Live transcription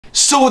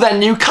So then,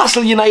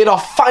 Newcastle United are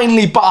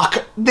finally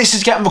back. This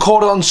is getting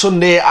recorded on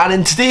Sunday, and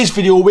in today's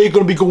video we're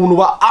going to be going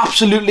over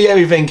absolutely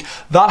everything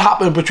that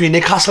happened between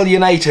Newcastle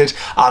United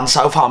and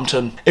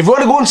Southampton. If you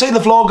want to go and see the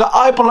vlog,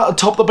 I put it at the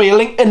top, there'll be a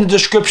link in the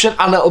description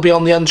and it'll be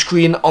on the end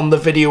screen on the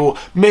video.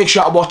 Make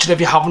sure to watch it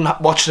if you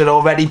haven't watched it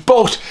already.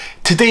 But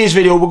today's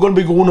video we're going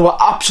to be going over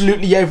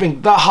absolutely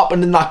everything that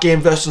happened in that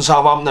game versus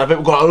Southampton. I think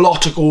we've got a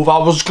lot to go over. I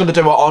was going to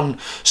do it on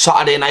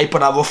Saturday night,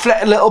 but I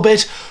reflect a little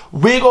bit,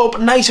 wake up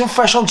nice and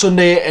fresh on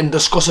Sunday and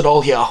discuss it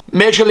all here.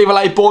 Make sure to leave a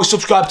like, boys,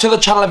 subscribe to the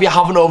channel if you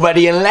haven't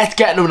already, and let's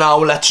get into it now.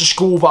 Let's just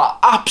go over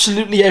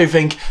absolutely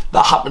everything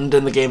that happened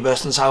in the game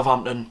versus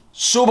Southampton.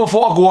 So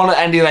before I go on at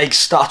any like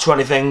stats or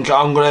anything,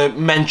 I'm going to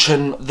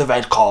mention the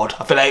red card.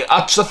 I feel like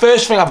that's the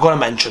first thing I've got to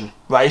mention,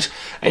 right?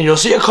 And you'll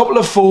see a couple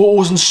of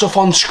photos and stuff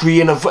on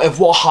screen of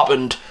what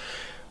happened.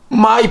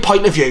 My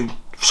point of view,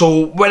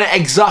 so when it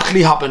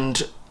exactly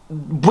happened,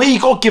 we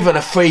got given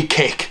a free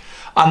kick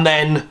and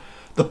then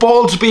the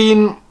ball's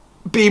being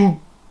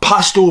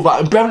passed over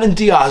and Brendan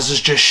Diaz has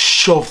just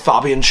shoved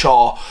Fabian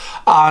Shaw,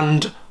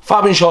 and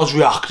Fabian Shaw's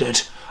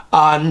reacted.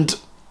 And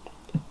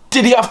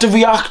did he have to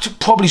react?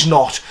 Probably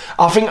not.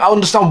 I think I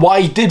understand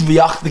why he did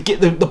react.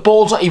 The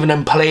ball's not even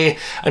in play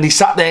and he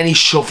sat there and he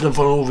shoved him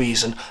for no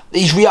reason.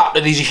 He's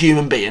reacted, he's a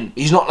human being.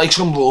 He's not like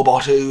some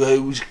robot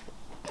who's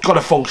got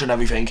to function and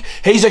everything.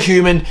 He's a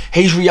human,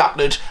 he's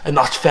reacted, and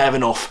that's fair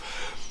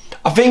enough.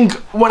 I think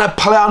when a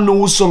player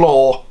knows the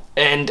law,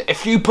 and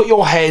if you put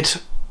your head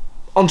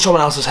on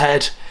someone else's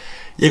head,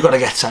 you're going to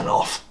get sent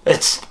off.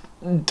 It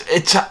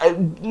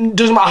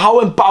doesn't matter how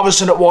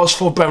embarrassing it was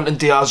for Brendan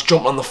Diaz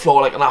jumping on the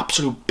floor like an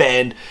absolute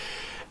ben.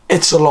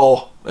 It's the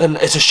law, and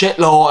it's a shit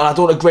law, and I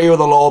don't agree with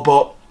the law,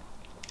 but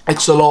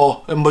it's the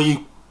law, and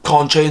you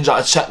can't change that.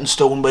 It's set in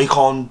stone, but you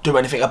can't do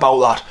anything about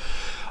that.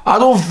 I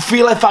don't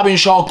feel like Fabian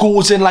Shaw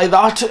goes in like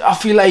that. I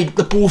feel like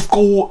they both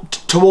go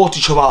towards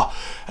each other,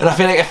 and I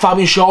feel like if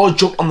Fabian Shaw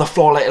jumped on the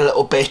floor like a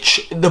little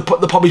bitch, they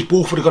probably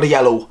both would have got a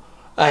yellow.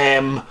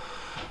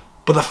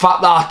 But the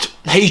fact that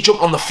he's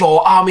jumped on the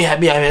floor, me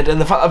head, and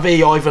the fact that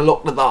VAR even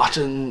looked at that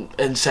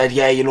and said,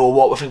 yeah, you know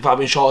what, we think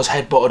Fabian Shaw has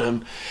headbutted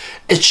him.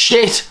 It's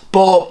shit,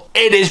 but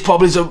it is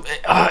probably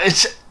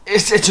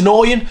it's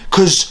annoying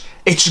because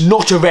it's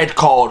not a red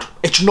card.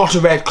 It's not a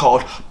red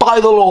card. By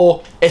the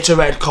law, it's a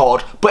red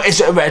card. But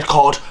is it a red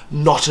card?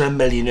 Not in a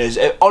million years.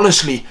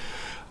 Honestly,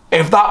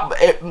 if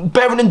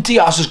Brendan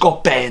Diaz has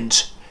got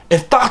bends,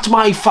 if that's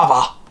my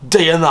father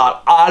doing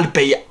that, I'd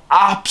be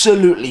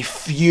absolutely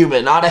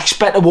fuming. I'd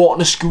expect to walk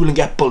into school and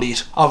get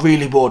bullied. I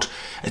really would.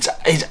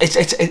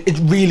 It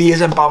really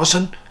is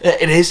embarrassing.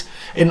 It is.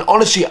 And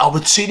honestly, I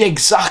would see the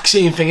exact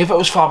same thing if it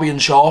was Fabian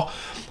Shaw.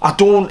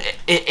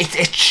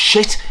 It's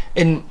shit,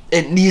 and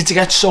it needs to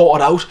get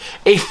sorted out.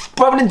 If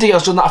Brendan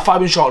Diaz done that to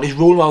Fabian Shaw and he's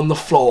rolling around the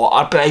floor,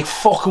 I'd be like,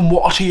 fucking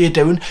what are you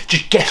doing?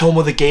 Just get on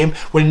with the game.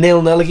 We're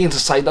 0-0 against a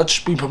side that's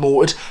just been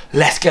promoted.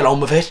 Let's get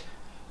on with it.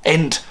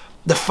 And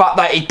the fact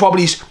that he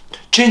probably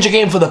changed the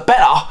game for the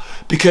better,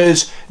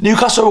 because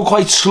Newcastle were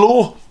quite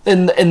slow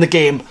in the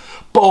game,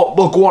 but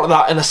we'll go on to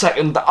that in a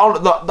second.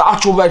 The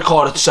actual red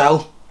card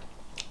itself,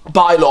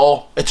 by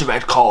law, it's a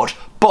red card,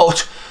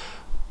 but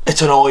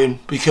it's annoying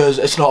because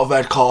it's not a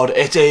red card.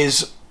 It's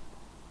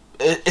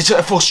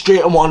a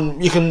frustrating one.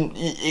 You can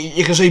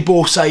see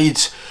both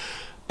sides.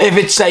 If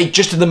it's like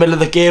just in the middle of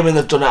the game and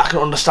they've done it, I can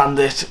understand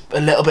it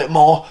a little bit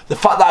more. The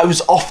fact that he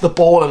was off the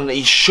ball and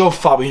he shoved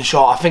Fabian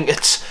Shaw, I think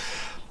it's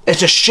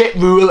a shit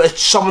rule.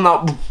 It's something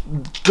that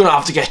we're going to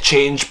have to get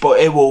changed, but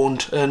it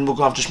won't, and we're going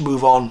to have to just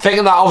move on.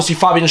 Thinking that obviously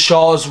Fabian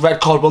Shaw's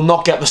red card will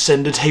not get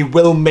rescinded. He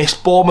will miss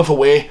Bournemouth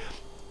away,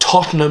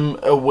 Tottenham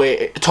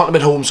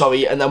at home,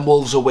 sorry, and then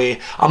Wolves away.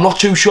 I'm not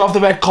too sure if the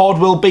red card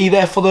will be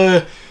there for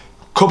the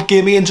cup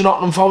game against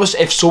Nottingham Forest.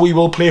 If so, he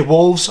will play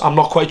Wolves. I'm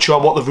not quite sure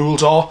what the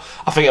rules are.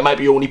 I think it might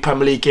be only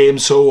Premier League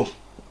games, so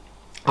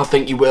I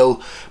think he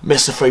will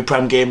miss the 3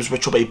 Prem games,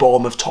 which will be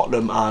Bournemouth,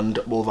 Tottenham and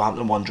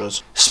Wolverhampton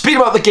Wanderers.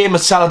 Speaking about the game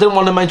itself, I didn't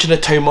want to mention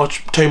it too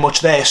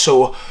much there,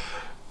 so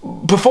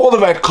before the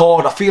red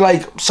card, I feel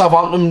like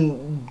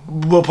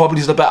Southampton were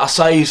probably the better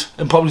side,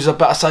 and probably the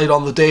better side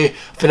on the day.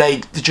 I feel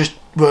like they just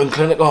weren't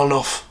clinical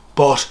enough.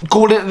 But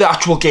going into the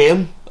actual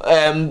game,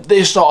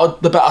 they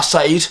started the better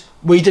side.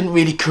 We didn't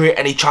really create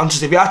any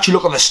chances. If you actually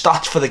look at the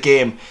stats for the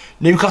game,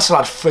 Newcastle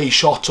had 3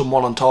 shots and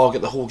 1 on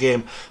target the whole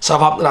game.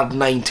 Southampton had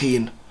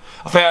 19.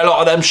 I think a lot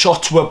of them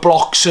shots were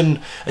blocks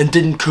and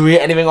didn't create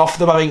anything off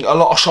them. I think a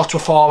lot of shots were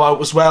far out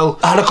as well.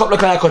 I had a couple of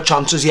clear-cut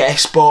chances,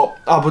 yes, but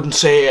I wouldn't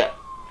say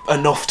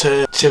enough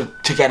to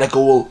get a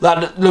goal.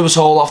 That Lewis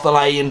Hall off the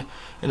line,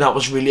 and that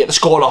was really it. The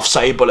score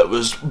offside, but it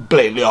was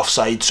blatantly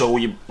offside, so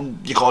you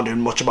can't do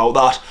much about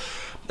that.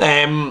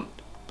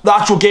 The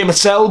actual game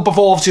itself,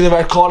 before obviously the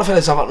red card, I feel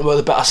like Southampton were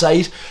the better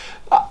side.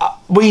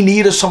 We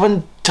needed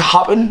something to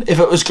happen if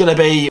it was going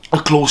to be a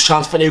close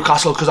chance for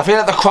Newcastle, because I feel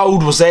like the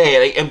crowd was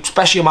there, like,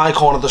 especially in my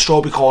corner, the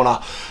strawberry corner.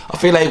 I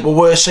feel like we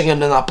were singing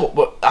and that,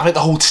 but I think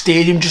the whole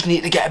stadium just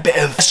needed to get a bit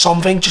of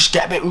something, just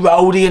get a bit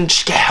rowdy and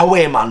just get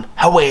away, man,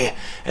 away.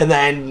 And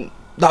then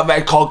that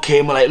red card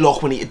came, we're like,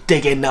 look, we need to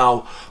dig in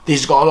now.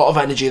 These have got a lot of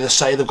energy, they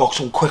say. They've got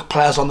some quick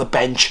players on the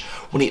bench.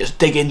 We need to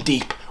dig in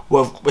deep.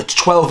 It's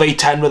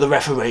 12-8-10 with the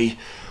referee.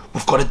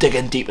 We've got to dig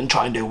in deep and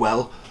try and do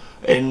well.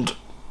 And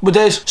we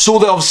did. So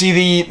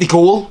obviously the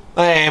goal,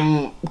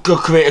 could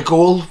create a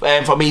goal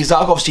from Isaac.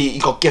 Obviously he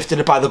got gifted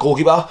it by the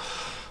goalkeeper.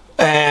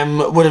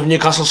 Would have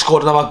Newcastle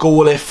scored another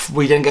goal if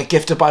we didn't get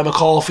gifted by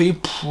McCarthy?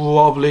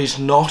 Probably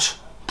not.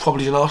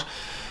 Probably not.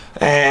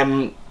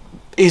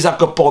 Isaac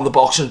got ball in the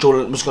box and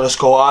Joelinton was going to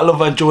score. I love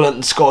when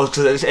Joelinton scores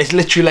because it's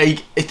literally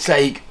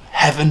like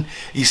heaven.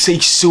 He's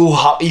so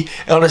happy.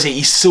 Honestly,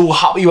 he's so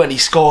happy when he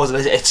scores,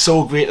 and it's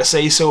so great to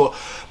see. So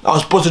I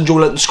was buzzing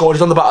Joelinton scored.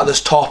 He's on the back of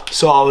this top,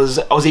 so I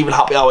was even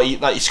happy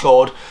that he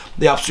scored.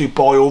 The absolute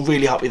boy,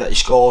 really happy that he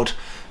scored.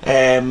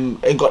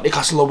 And got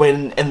Newcastle a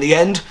win in the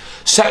end.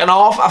 Second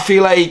half, I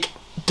feel like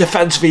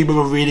defensively we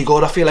were really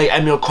good. I feel like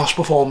Emil Cross'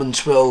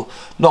 performance will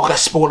not get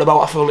spoken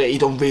about. I feel like he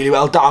done really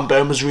well. Dan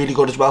Burn was really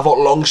good as well. I thought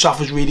Longstaff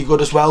was really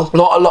good as well. A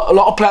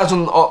lot of players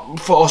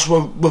for us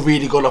were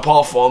really good,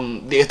 apart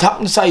from the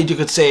attacking side. You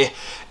could say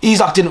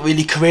Isaac didn't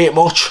really create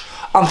much.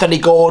 Anthony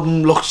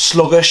Gordon looked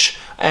sluggish,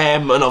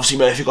 and obviously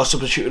Murphy got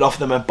substituted off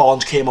them and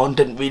Barnes came on,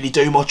 didn't really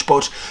do much.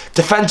 But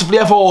defensively,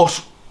 I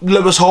thought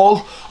Lewis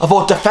Hall,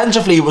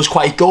 defensively was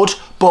quite good,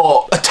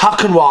 but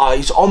attacking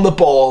wise, on the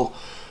ball,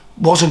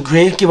 wasn't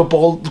great. Give the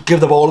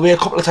ball away a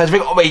couple of times.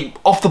 I mean,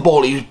 off the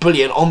ball he was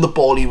brilliant. On the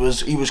ball he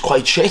was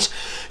quite shit.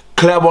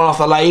 Clear one off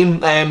the line.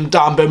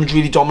 Dan Burn was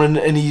really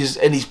dominant in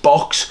his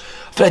box.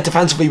 I feel like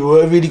defensively we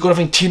were really good. I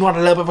think Tino had a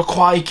little bit of a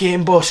quiet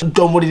game, but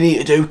done what he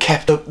needed to do.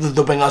 Kept the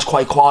wingers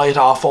quite quiet,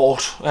 I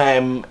thought,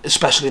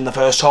 especially in the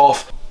first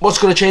half. What's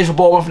going to change for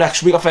Bournemouth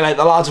next week? I feel like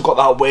the lads have got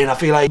that win. I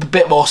feel like a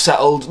bit more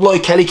settled.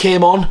 Lloyd Kelly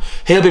came on.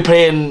 He'll be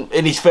playing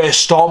in his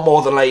first start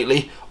more than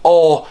likely,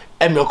 or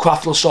Emil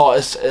Kraft will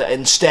start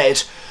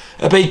instead.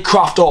 A big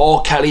Kraft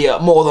or Kelly,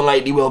 more than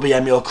likely will be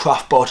Emil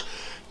Kraft, but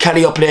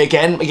Kelly will play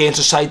again against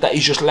a side that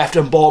he's just left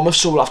in Bournemouth,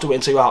 so we'll have to wait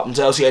and see what happens.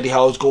 Elsie Eddie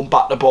Howe's going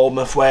back to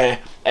Bournemouth where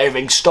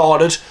everything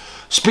started.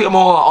 Speaking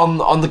more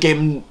on the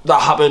game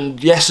that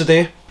happened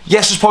yesterday.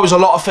 Yes, there's probably a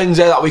lot of things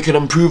there that we could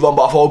improve on,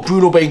 but I thought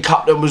Bruno being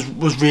captain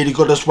was really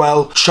good as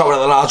well. Shouting at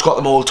the lads, got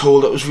them all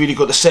told. It was really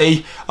good to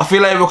see. I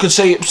feel like we could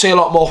see a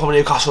lot more from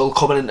Newcastle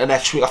coming into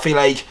next week. I feel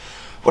like,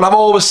 what I've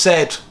always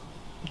said,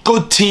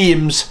 good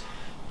teams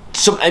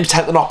sometimes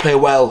tend to not play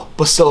well,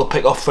 but still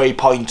pick up 3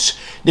 points.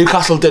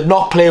 Newcastle did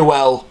not play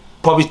well,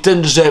 probably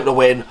didn't deserve to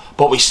win,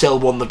 but we still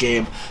won the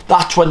game.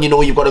 That's when you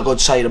know you've got a good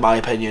side, in my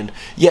opinion.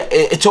 Yeah,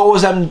 it's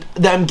always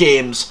them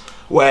games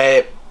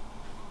where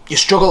you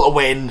struggle to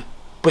win,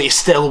 but you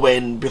still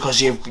win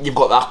because you've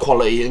got that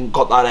quality and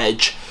got that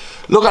edge.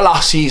 Look at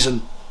last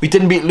season. We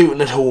didn't beat Luton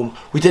at home.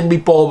 We didn't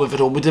beat Bournemouth at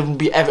home. We didn't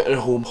beat Everton at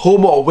home.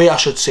 Home or away, I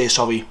should say,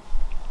 sorry.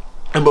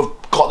 And we've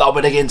got that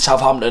win against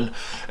Southampton,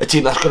 a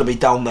team that's going to be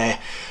down there.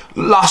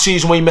 Last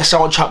season we missed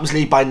out on Champions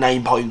League by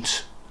 9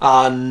 points.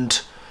 And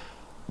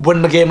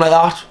winning a game like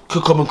that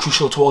could come in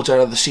crucial towards the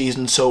end of the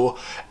season. So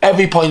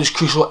every point is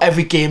crucial.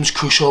 Every game's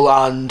crucial.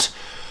 And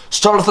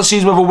start off the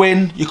season with a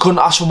win. You couldn't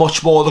ask for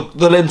much more.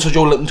 The links for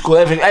Joelinton's goal,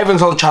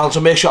 everything's on the channel, so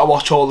make sure to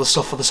watch all the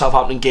stuff for the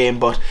Southampton game.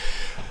 But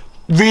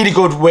really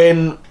good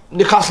win.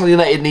 Newcastle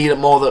United need it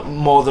more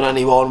than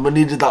anyone. We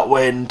needed that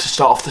win to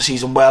start off the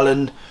season well,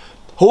 and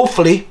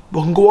hopefully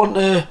we can go on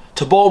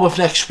to Bournemouth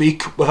next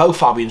week without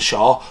Fabian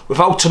Shaw,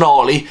 without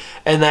Tonali,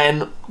 and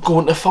then go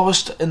into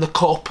Forest in the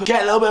Cup.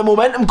 Get a little bit of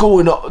momentum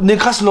going.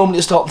 Newcastle normally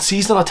to start the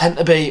season I tend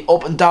to be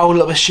up and down, a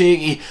little bit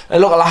shaky.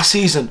 And look at last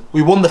season,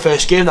 we won the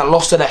first game, then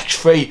lost the next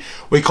 3.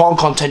 We can't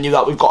continue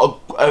that. We've got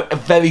a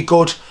very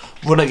good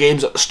run of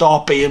games at the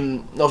start,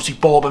 being obviously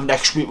Bournemouth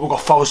next week. We've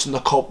got Forest in the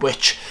Cup,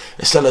 which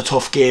is still a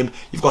tough game.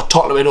 You've got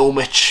Tottenham at home,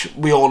 which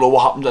we all know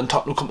what happened when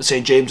Tottenham come to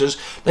St James's.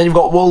 Then you've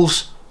got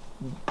Wolves.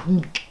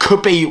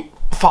 Could be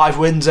 5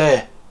 wins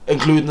there,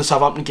 including the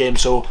Southampton game,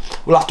 so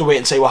we'll have to wait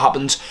and see what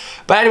happens.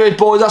 But anyway,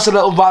 boys, that's a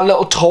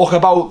little talk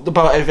about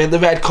everything, the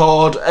red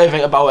card,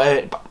 everything about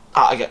it.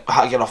 How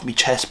to get off my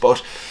chest.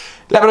 But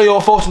let me know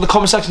your thoughts in the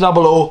comment section down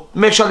below.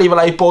 Make sure to leave a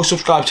like, boys,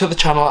 subscribe to the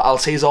channel. I'll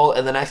see you all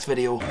in the next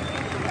video.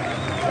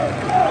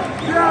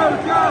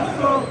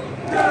 Newcastle!